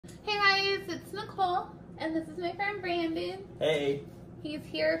Nichole, and this is my friend Brandon. Hey. He's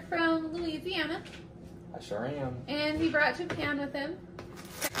here from Louisiana. I sure am. And he brought Japan with him.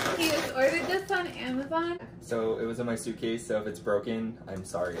 He just ordered this on Amazon. So it was in my suitcase, so if it's broken, I'm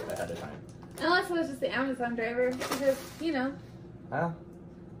sorry ahead of time. Unless it was just the Amazon driver, because, you know. Ah,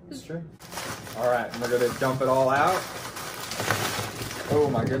 it's true. Alright, we're gonna dump it all out. Oh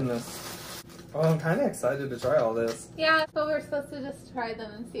my goodness. Oh, I'm kind of excited to try all this. Yeah, but we're supposed to just try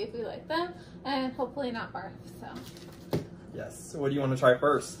them and see if we like them, and hopefully not barf, so. Yes. So what do you want to try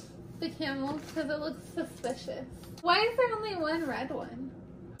first? The camel, because it looks suspicious. Why is there only one red one?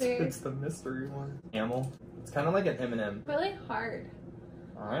 Weird. It's the mystery one. Camel. It's kind of like an M&M. Really hard.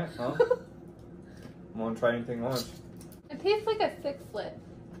 Alright, well. I won't try anything lunch. It tastes like a six-lip.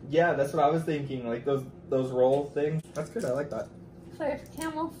 Yeah, that's what I was thinking. Like those roll things. That's good. I like that. So there's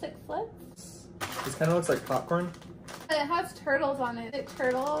camel six-lips. This kind of looks like popcorn. It has turtles on it. It's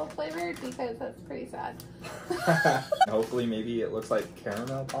turtle flavored because that's pretty sad. Hopefully maybe it looks like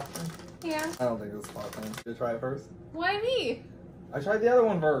caramel popcorn. Yeah. I don't think it's popcorn. Should I try it first? Why me? I tried the other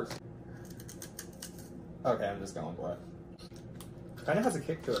one first. Okay, I'm just going for it. Kind of has a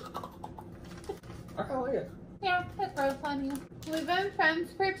kick to it. I kind of like it. Yeah, it grows on you. We've been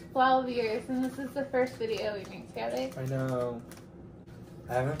friends for 12 years and this is the first video we make together. I know.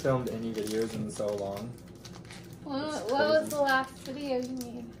 I haven't filmed any videos in so long. What was the last video you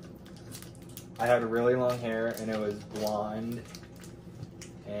made? I had really long hair and it was blonde.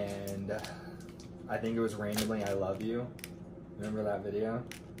 And I think it was randomly I love you. Remember that video?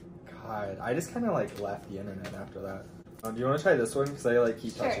 God, I just kind of like left the internet after that. Do you want to try this one? Because I like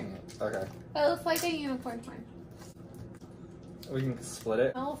keep touching it. Okay. That looks like a unicorn horn. We can split it.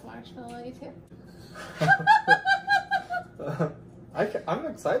 It smells marshmallow too. I'm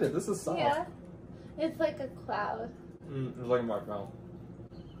excited. This is soft. Yeah. It's like a cloud. It's like a marshmallow.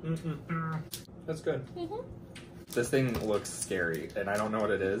 That's good. Mm-hmm. This thing looks scary, and I don't know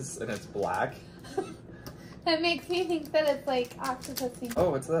what it is, and it's black. That makes me think that it's like octopusy. Oh,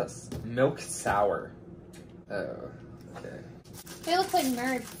 what's this? Milk sour. Oh, okay. They look like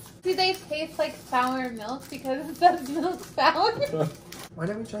nerds. Do they taste like sour milk because it says milk sour? Why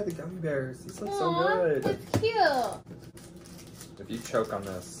didn't we try the gummy bears? These look Aww, so good. It's cute. If you choke on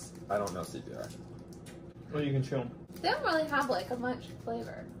this, I don't know CPR. Well, you can chew them. They don't really have like a much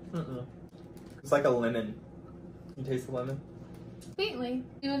flavor. It's like a lemon. You taste the lemon? Faintly.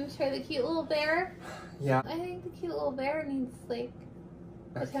 You want to try the cute little bear? Yeah. I think the cute little bear needs like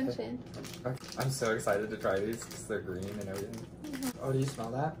attention. Okay. I'm so excited to try these because they're green and everything. Oh, do you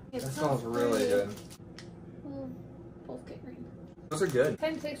smell that? It That smells really good. We'll both get green. Those are good. It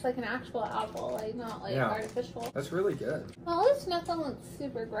kind of tastes like an actual apple, like not like artificial. That's really good. Well, at least nothing looks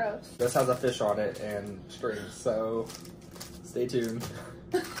super gross. This has a fish on it and strings, so stay tuned.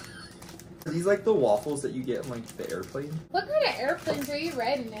 Are these like the waffles that you get in like the airplane? What kind of airplanes are you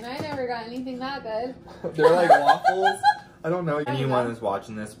riding in? I never got anything that good. They're like waffles. I don't know. Anyone who's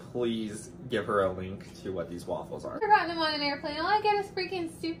watching this, please give her a link to what these waffles are. I've forgotten them on an airplane. All I get is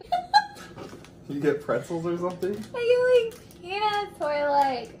freaking stupid. You get pretzels or something? I get like peanuts or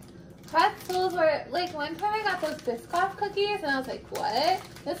like pretzels or like one time I got those Biscoff cookies and I was like, what?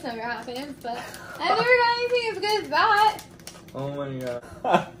 This never happens, but I never got anything as good as that. Oh my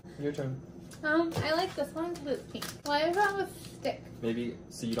god. Your turn. I like this one because it's pink. Why is that with stick? Maybe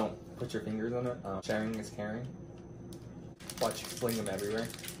so you don't put your fingers on it. Sharing is caring. Watch you fling them everywhere.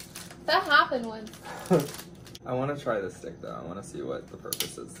 That happened once. I want to try this stick though. I want to see what the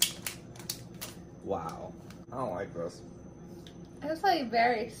purpose is. Wow. I don't like this. It's like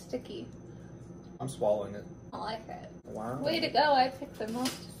very sticky. I'm swallowing it. I don't like it. Wow. Way to go, I picked the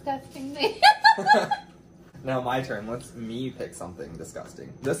most disgusting thing. Now my turn. Let's me pick something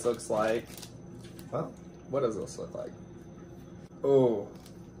disgusting. This looks like, well, what does this look like? Oh,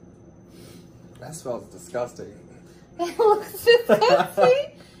 that smells disgusting. It looks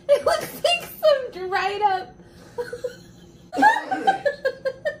disgusting. It looks like some dried up.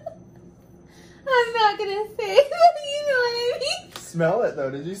 I'm not gonna say it, but you know what I mean. Smell it though.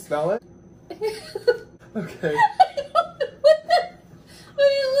 Did you smell it? Okay. I don't know what that, but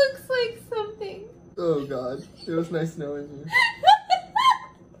it looks like something. Oh god. It was nice knowing you.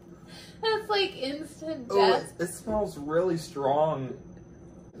 That's like instant Oh, death. it smells really strong.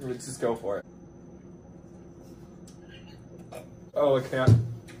 Let's just go for it. Oh, I can't.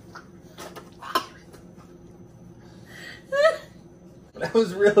 That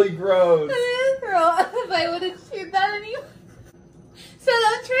was really gross. It is gross. If I would have chewed that anyway. So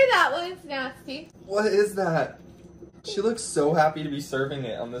don't try that one. It's nasty. What is that? She looks so happy to be serving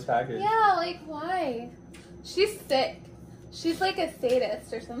it on this package. Yeah, like why? She's sick. She's like a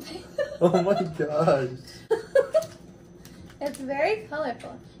sadist or something. Oh my gosh. It's very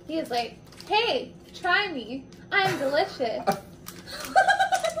colorful. He is like, hey, try me. I'm delicious.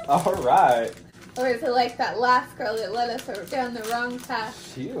 All right. Or is it like that last girl that led us down the wrong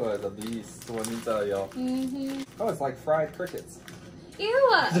path? She was a beast, let me tell y'all. Mm-hmm. Oh, it's like fried crickets.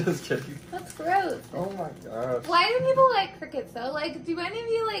 Ew. Just kidding. That's gross. Oh my gosh. Why do people like crickets though? Like, do any of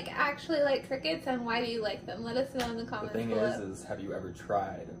you like actually like crickets, and why do you like them? Let us know in the The comments thing below. is have you ever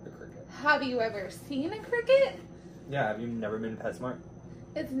tried a cricket? Have you ever seen a cricket? Yeah, have you never been to PetSmart?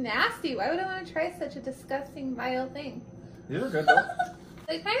 It's nasty. Why would I want to try such a disgusting, vile thing? These are good though.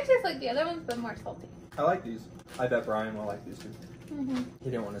 They kind of taste like the other ones, but more salty. I like these. I bet Brian will like these too. Mm-hmm. He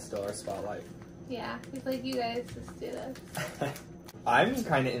didn't want to steal our spotlight. Yeah, he's like, you guys just do this. I'm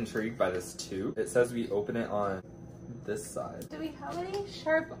kind of intrigued by this too. It says we open it on this side. Do we have any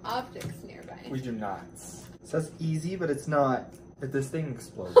sharp objects nearby? We do not. It says easy, but it's not. If this thing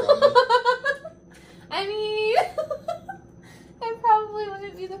explodes on me. I mean, I probably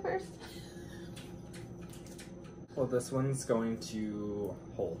wouldn't be the first. Well, this one's going to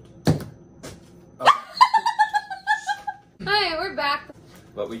hold. Alright, we're back.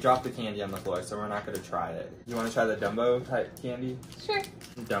 But we dropped the candy on the floor, so we're not going to try it. You want to try the Dumbo type candy? Sure.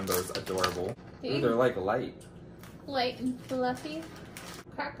 Dumbo's adorable. See? Ooh, they're like light. Light and fluffy.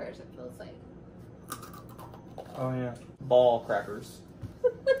 Crackers, it feels like. Oh yeah. Ball crackers.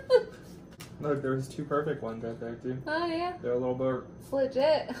 Look, there's 2 perfect ones right there too. Oh yeah. They're a little bit. It's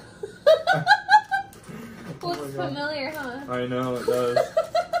legit. Oh Looks familiar, huh? I know, it does.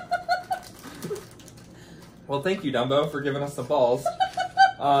 Well, thank you, Dumbo, for giving us some balls.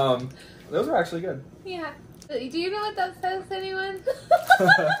 Those are actually good. Yeah. Do you know what that says, anyone? Because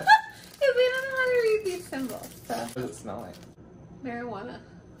we don't know how to read these symbols. So. What does it smell like? Marijuana.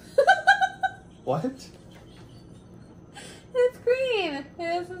 What? It's green. It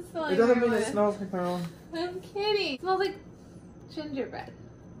doesn't smell like It doesn't marijuana. mean it smells like marijuana. I'm kidding. It smells like gingerbread.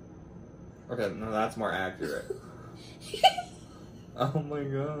 Okay, no, that's more accurate. Oh my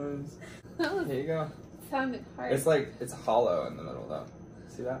gosh. That was Here you go. sounded hard. It's like, it's hollow in the middle though.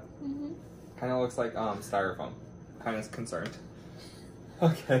 See that? Mm-hmm. Kind of looks like styrofoam. Kind of concerned.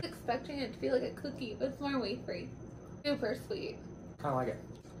 Okay. I was expecting it to be like a cookie, but it's more wafery. Super sweet. Kind of like it.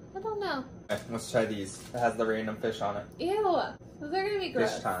 I don't know. Okay, let's try these. It has the random fish on it. Ew. Those are gonna be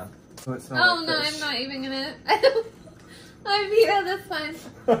gross. Fish time. Oh, it smells Oh like no, fish. I'm not even gonna. I veto this one.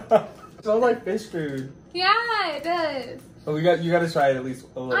 It smells like fish food. Yeah, it does. Oh, you got to try it at least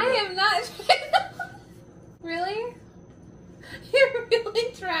a little I bit. am not trying. Really? You're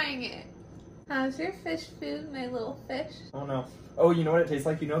really trying it. How's your fish food, my little fish? Oh no. Oh, you know what it tastes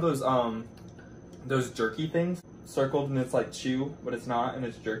like? You know those jerky things? Circled and it's like chew, but it's not, and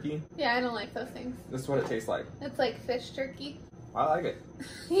it's jerky? Yeah, I don't like those things. This is what it tastes like. It's like fish jerky. I like it.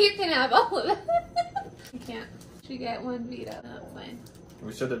 You can have all of it. You can't. You get one veto. That's fine.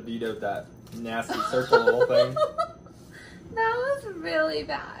 We should have vetoed that nasty circle little thing. That was really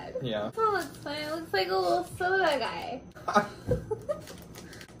bad. Yeah. This one looks fine. It looks like a little soda guy.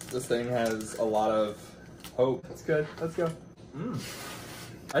 This thing has a lot of hope. That's good. Let's go. Mmm.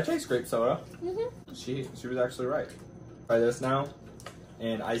 I taste grape soda. Mm-hmm. She was actually right. Try this now.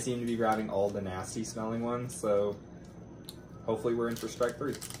 And I seem to be grabbing all the nasty smelling ones, so hopefully we're in for strike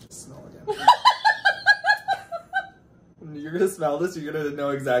 3. Smell again. You're gonna smell this, you're gonna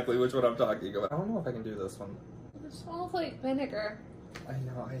know exactly which one I'm talking about. I don't know if I can do this one. It smells like vinegar. I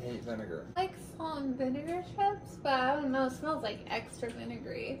know, I hate vinegar. I like salt and vinegar chips, but I don't know. It smells like extra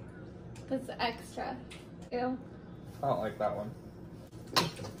vinegary. It's extra. Ew. I don't like that one.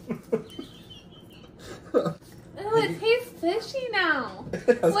 Oh, it tastes fishy now.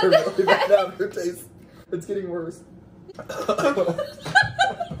 It has What a the really bad heck? aftertaste. It's getting worse. Are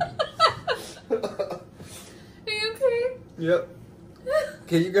you okay? Yep.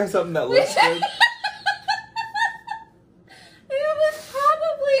 Can you guys something that looks good? It was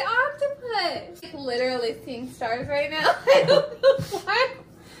probably octopus. Like, literally seeing stars right now. I don't know why.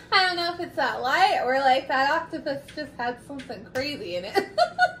 I don't know if it's that light or like that octopus just had something crazy in it.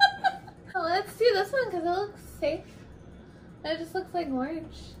 Well, let's do this one because it looks safe. It just looks like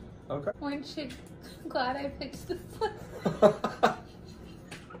orange. Okay. Orange shade. I'm glad I picked this one.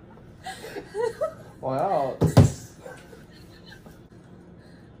 Wow.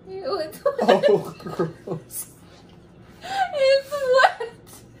 Ew, it's wet. Oh, gross. It's wet.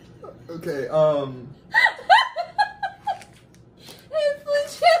 Okay, It's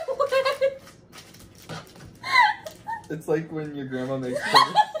legit wet. it's like when your grandma makes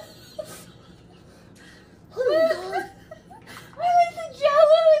pudding. I like the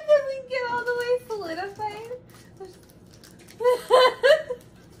jello. It doesn't get all the way solidified.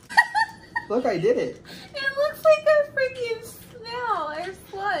 Look, I did it. It looks like a freaking snail or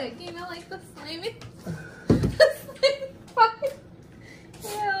slug. You know, like the slimy. The slimy part.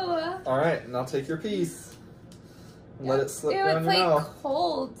 Ew. All right, and I'll take your piece. Let it slip Ew, down it's your like mouth.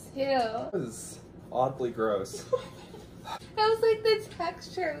 cold too. That is oddly gross. It was like the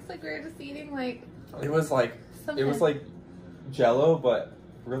texture. It was like we were just eating like It was like something. Jello, but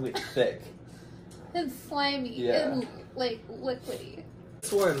really thick. And slimy. Yeah. And like liquidy.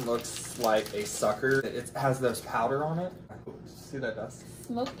 This one looks like a sucker. It has this powder on it. Ooh, see that dust?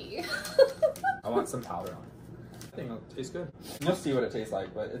 Smoky. I want some powder on it. I think it'll taste good. You'll see what it tastes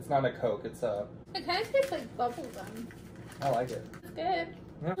like, but it's not a Coke. It's a. It kind of tastes like bubble gum. I like it. It's good.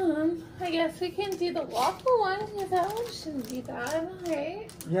 Yeah. I guess we can do the waffle one because that one shouldn't be bad, right?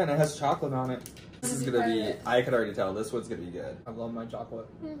 Yeah, and it has chocolate on it. This is gonna be. Perfect. I could already tell this one's gonna be good. I love my chocolate.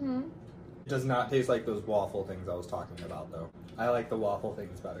 Mm-hmm. It does not taste like those waffle things I was talking about, though. I like the waffle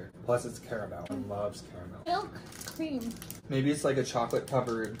things better. Plus, it's caramel. I loves caramel. Milk cream. Maybe it's like a chocolate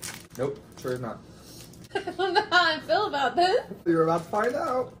covered. Nope, sure not. I don't know how I feel about this. You're about to find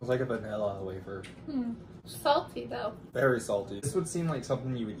out. It's like a vanilla wafer. Salty though. Very salty. This would seem like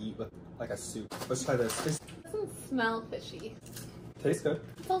something you would eat with like a soup. Let's try this. It doesn't smell fishy. Tastes good.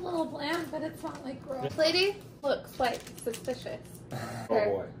 It's a little bland, but it's not like gross. This lady looks like suspicious. Oh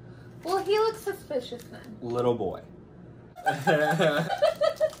boy. Well, he looks suspicious then. Little boy.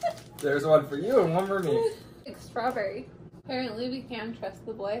 There's one for you and one for me. Like strawberry. Apparently we can trust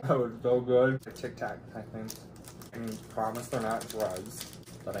the boy. That was so good. Tic Tac, I think. And promise they're not drugs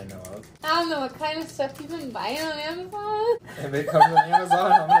that I know of. I don't know what kind of stuff you've been buying on Amazon. If it comes on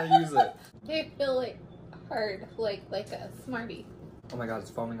Amazon, I'm gonna use it. They feel like hard, like a Smartie. Oh my god,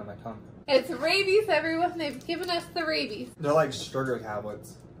 it's foaming on my tongue. It's rabies, everyone. They've given us the rabies. They're like sugar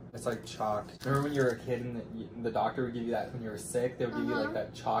tablets. It's like chalk. Remember when you were a kid and the doctor would give you that when you were sick? They would give you like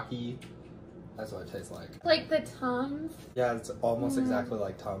that chalky. That's what it tastes like. Like the Tums. Yeah, it's almost exactly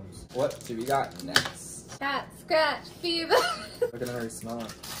like Tums. What do we got next? Cat scratch fever. Look at it already smell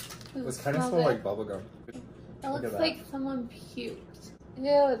it. It's kind of smell like bubblegum. It Look looks at that. like someone puked.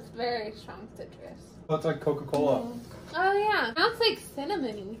 Ew, it's very strong citrus. Oh, it's like Coca-Cola. Oh yeah, now it's like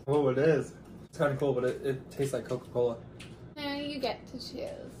cinnamony. Oh, it is. It's kind of cool, but it tastes like Coca-Cola. Now you get to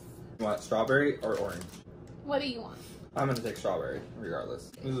choose. You want strawberry or orange? What do you want? I'm gonna take strawberry,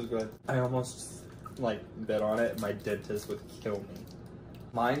 regardless. This is good. I almost like bit on it. My dentist would kill me.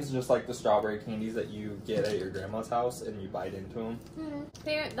 Mine's just like the strawberry candies that you get at your grandma's house and you bite into them.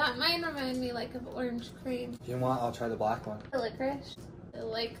 That might remind me like of orange cream. If you want, I'll try the black one. The licorice. I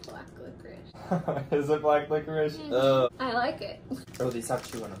like black licorice. Is it black licorice? I like it. Oh, these have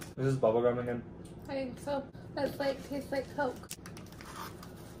chew in them. Is this bubblegum again? I think so. That's like tastes like Coke.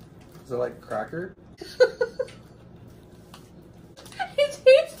 Is it like cracker? It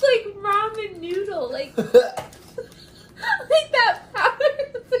tastes like ramen noodle, like like that powder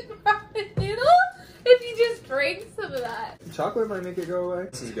is like ramen noodle. If you just drank some of that, Chocolate might make it go away.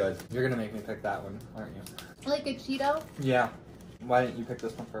 This is good. You're gonna make me pick that one, aren't you? like a Cheeto. Yeah. Why didn't you pick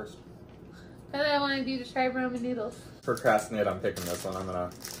this one first? That's what I wanted you to try ramen noodles. Procrastinate. I'm picking this one. I'm gonna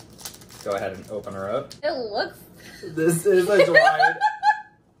go ahead and open her up. It looks. This is a dried.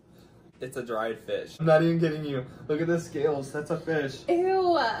 It's a dried fish. I'm not even kidding you. Look at the scales. That's a fish. Ew.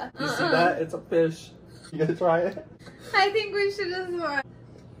 You see that? It's a fish. You gonna try it? I think we should just want.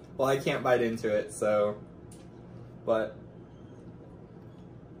 Well, I can't bite into it, so. But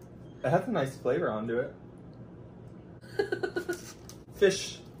it has a nice flavor onto it.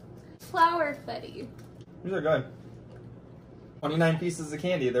 Fish. Flour fetty. These are good. 29 pieces of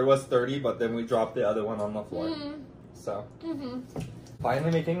candy. There was 30, but then we dropped the other one on the floor. So.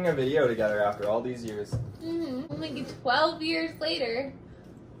 Finally making a video together after all these years. Only 12 years later.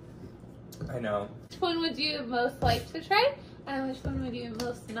 I know. Which one would you most like to try? And which one would you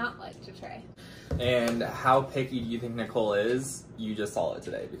most not like to try? And how picky do you think Nichole is? You just saw it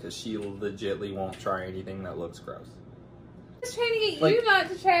today because she legitly won't try anything that looks gross. I'm just trying to get Like, you not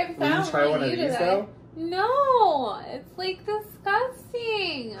to try it because will I you don't try want one you of to these die. though? No, it's like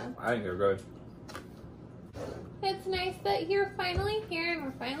disgusting. I think they're good. It's nice that you're finally here and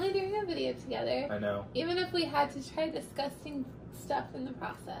we're finally doing a video together. I know. Even if we had to try disgusting stuff in the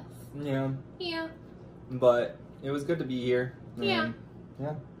process. Yeah. Yeah. But it was good to be here. Yeah. And,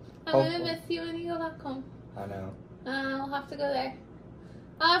 yeah. I'm gonna miss you when you go back home. I know. I'll have to go there.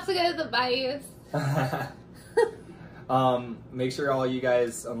 I'll have to go to the bayous. Make sure all you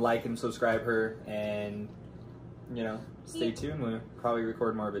guys like and subscribe her and, you know, stay tuned. We'll probably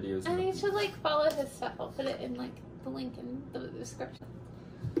record more videos. And you should like follow his stuff. I'll put it in like the link in the description.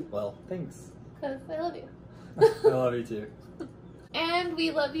 Well, thanks. Because I love you. I love you too. And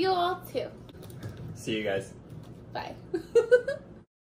we love you all too. See you guys. Bye.